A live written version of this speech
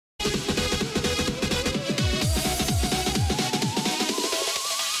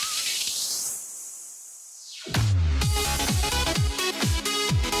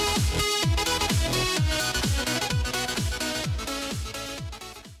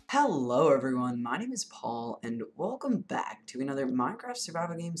Hello everyone, my name is Paul and welcome back to another Minecraft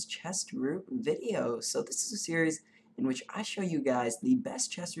Survival Games chest route video. So this is a series in which I show you guys the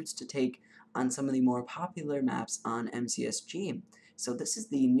best chest routes to take on some of the more popular maps on MCSG. So this is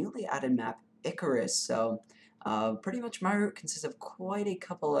the newly added map Icarus. So pretty much my route consists of quite a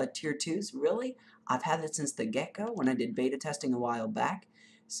couple of tier 2s. Really, I've had it since the get-go when I did beta testing a while back.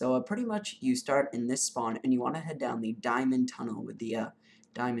 So pretty much you start in this spawn and you want to head down the diamond tunnel with the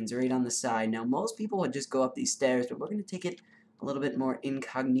diamonds right on the side. Now most people would just go up these stairs, but we're going to take it a little bit more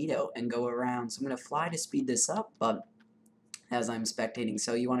incognito and go around. So I'm going to fly to speed this up, but as I'm spectating.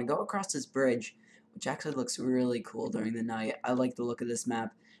 So you want to go across this bridge, which actually looks really cool during the night. I like the look of this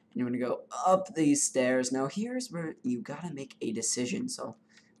map. And you're going to go up these stairs. Now here's where you got to make a decision. So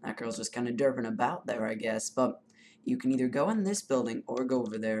that girl's just kind of derping about there, I guess. But you can either go in this building or go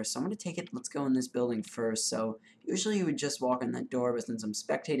over there. So I'm going to take it, let's go in this building first. So usually you would just walk in that door, but since I'm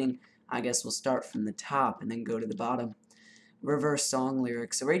spectating, I guess we'll start from the top and then go to the bottom. Reverse song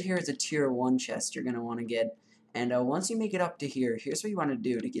lyrics. So right here is a tier 1 chest you're going to want to get. And once you make it up to here, here's what you want to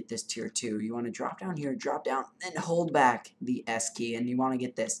do to get this tier 2. You want to drop down here, drop down, and hold back the S key, and you want to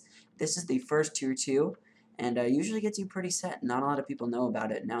get this. This is the first tier 2, and usually gets you pretty set. Not a lot of people know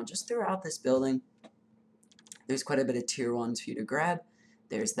about it. Now, just throughout this building, there's quite a bit of tier 1s for you to grab.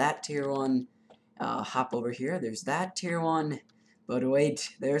 There's that tier 1. Hop over here. There's that tier 1. But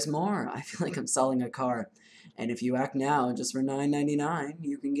wait, there's more. I feel like I'm selling a car. And if you act now, just for $9.99,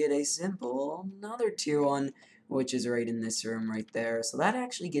 you can get a simple another tier 1, which is right in this room right there. So that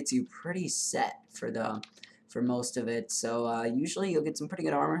actually gets you pretty set for most of it. So usually you'll get some pretty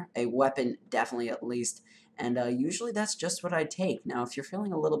good armor, a weapon definitely at least. And usually that's just what I take. Now if you're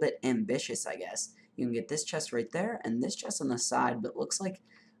feeling a little bit ambitious, I guess, you can get this chest right there and this chest on the side, but looks like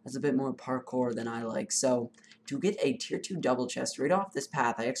that's a bit more parkour than I like. So to get a tier 2 double chest right off this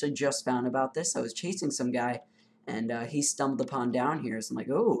path, I actually just found about this. I was chasing some guy and he stumbled upon down here. So I'm like,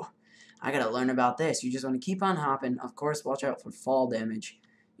 oh, I gotta learn about this. You just want to keep on hopping. Of course, watch out for fall damage.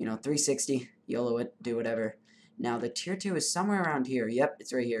 You know, 360, YOLO it, do whatever. Now the tier 2 is somewhere around here. Yep,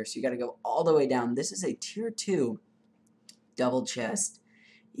 it's right here. So you gotta go all the way down. This is a tier 2 double chest.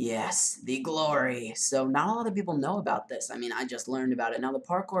 Yes, the glory. So not a lot of people know about this. I mean, I just learned about it. Now the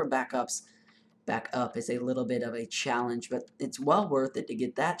parkour back up is a little bit of a challenge, but it's well worth it to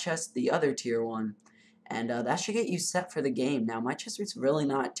get that chest, the other tier 1, and that should get you set for the game. Now my chest route's really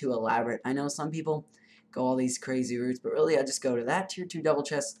not too elaborate. I know some people go all these crazy routes, but really I just go to that tier 2 double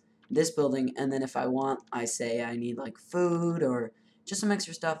chest, this building, and then if I want, I say I need like food or just some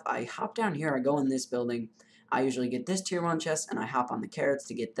extra stuff, I hop down here, I go in this building. I usually get this tier 1 chest and I hop on the carrots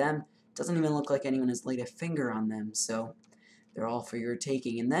to get them. It doesn't even look like anyone has laid a finger on them, so they're all for your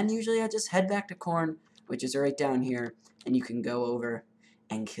taking. And then usually I just head back to corn, which is right down here, and you can go over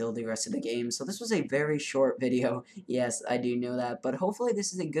and kill the rest of the game. So this was a very short video. Yes, I do know that, but hopefully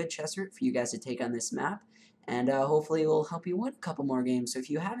this is a good chest route for you guys to take on this map, and hopefully it will help you win a couple more games. So if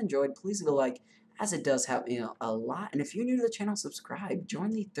you have enjoyed, please leave a like, as it does help me a lot. And if you're new to the channel, subscribe.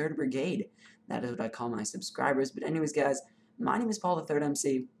 Join the 3rd Brigade. That is what I call my subscribers. But anyways, guys, my name is Paul, the 3rd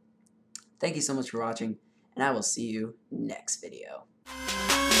MC. Thank you so much for watching, and I will see you next video.